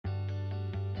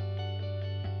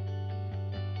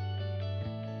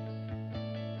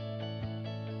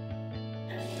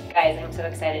Guys, I'm so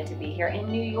excited to be here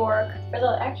in New York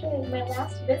for actually my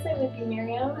last visit with you,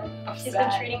 Miriam. She's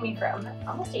been treating me for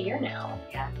almost a year now.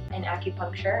 Yeah. In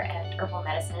acupuncture and herbal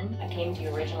medicine. I came to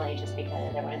you originally just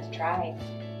because I wanted to try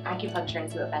acupuncture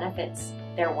and see what benefits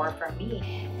there were for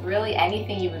me. Really,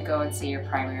 anything you would go and see your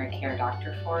primary care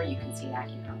doctor for, you can see an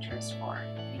acupuncturist for.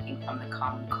 Anything from the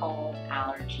common cold,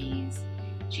 allergies,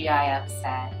 GI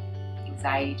upset,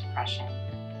 anxiety, depression,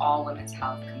 all women's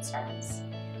health concerns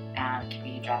can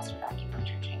be addressed with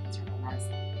acupuncture and Chinese herbal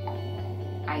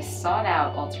medicine. I sought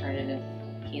out alternative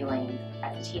healing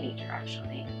as a teenager,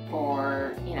 actually,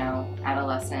 for,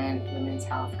 adolescent women's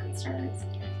health concerns.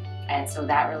 And so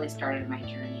that really started my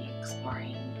journey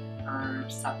exploring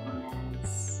herbs,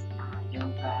 supplements,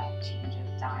 yoga, change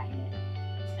of diet.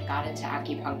 I got into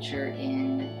acupuncture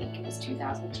in, I think it was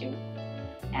 2002,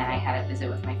 and I had a visit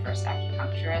with my first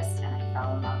acupuncturist, and I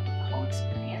fell in love with the whole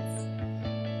experience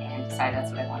and decided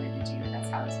that's what I wanted to do. That's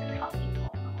how I was going to help people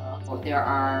in the world. Well, there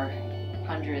are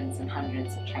hundreds and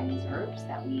hundreds of Chinese herbs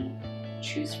that we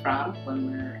choose from when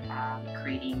we're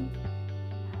creating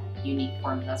unique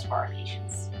formulas for our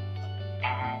patients.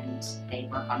 And they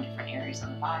work on different areas of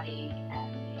the body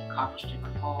and they accomplish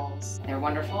different goals. They're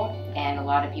wonderful, and a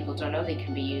lot of people don't know they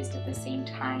can be used at the same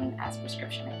time as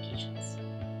prescription medications.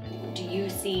 Do you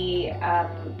see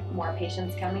more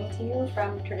patients coming to you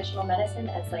from traditional medicine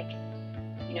as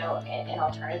an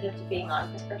alternative to being on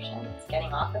prescriptions,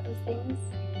 getting off of those things?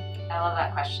 I love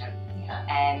that question. Yeah.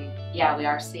 And yeah, we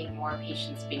are seeing more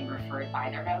patients being referred by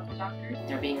their medical doctor.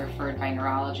 They're being referred by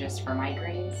neurologists for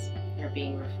migraines. They're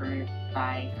being referred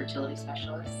by fertility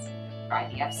specialists for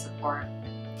IVF support.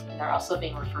 And they're also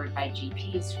being referred by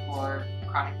GPs for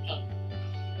chronic pain.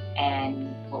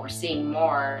 And what we're seeing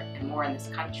more and more in this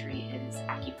country is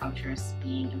acupuncturists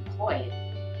being employed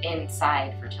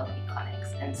inside fertility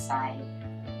clinics, inside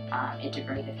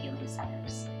integrative healing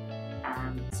centers.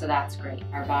 So that's great.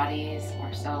 Our bodies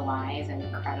are so wise and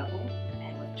incredible,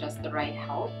 and with just the right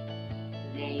help,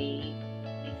 they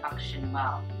function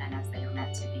well and as they are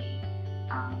meant to be.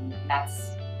 That's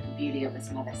the beauty of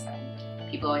this medicine.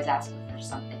 People always ask if there's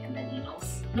something in the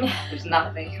needles. There's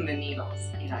nothing in the needles.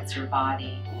 It's your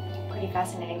body. Pretty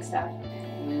fascinating stuff.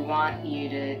 We want you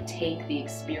to take the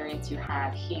experience you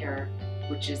have here,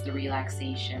 which is the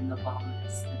relaxation, the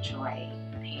wellness, the joy,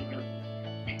 the pain relief,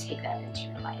 and take that into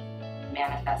your life.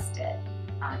 Manifest it,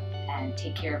 and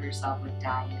take care of yourself with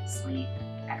diet, sleep,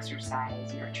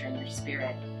 exercise, nurturing your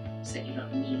spirit so that you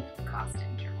don't need constant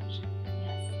intervention.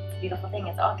 Yes, it's a beautiful thing.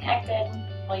 It's all connected.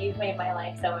 Well, you've made my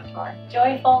life so much more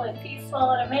joyful and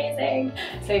peaceful and amazing.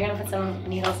 So you're going to put some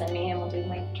needles in me and we'll do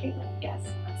my treatment? Yes.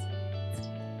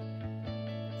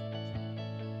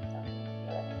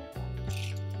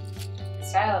 The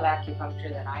style of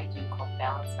acupuncture that I do, called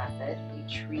balance method, we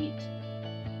treat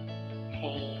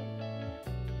pain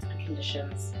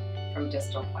conditions from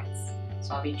distal points.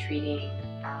 So I'll be treating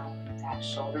that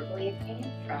shoulder blade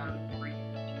pain from over here.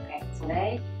 Okay,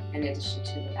 today, in addition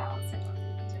to the balancing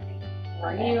I'm doing.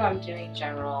 For you, I'm doing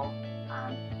general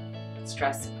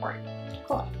stress support.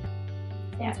 Cool.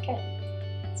 Sounds good.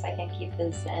 So I can keep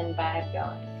the Zen vibe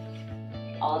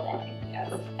going all day.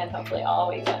 Yes. And hopefully all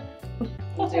weekend.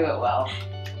 You'll do it well.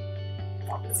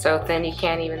 So thin you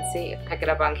can't even see. Pick it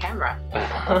up on camera.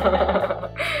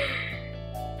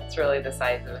 It's really the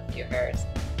size of a few hairs.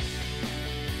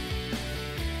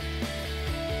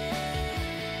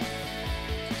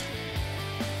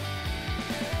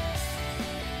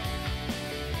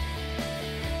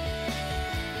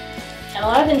 And a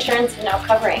lot of insurance is now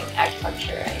covering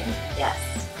acupuncture, right? Yes.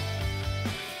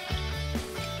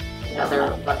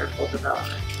 Another wonderful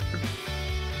development.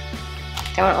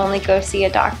 Don't only go see a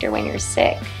doctor when you're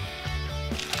sick.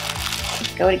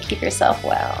 Go to keep yourself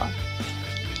well.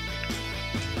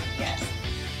 Yes.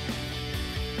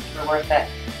 We're worth it.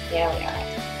 Yeah, we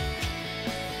are.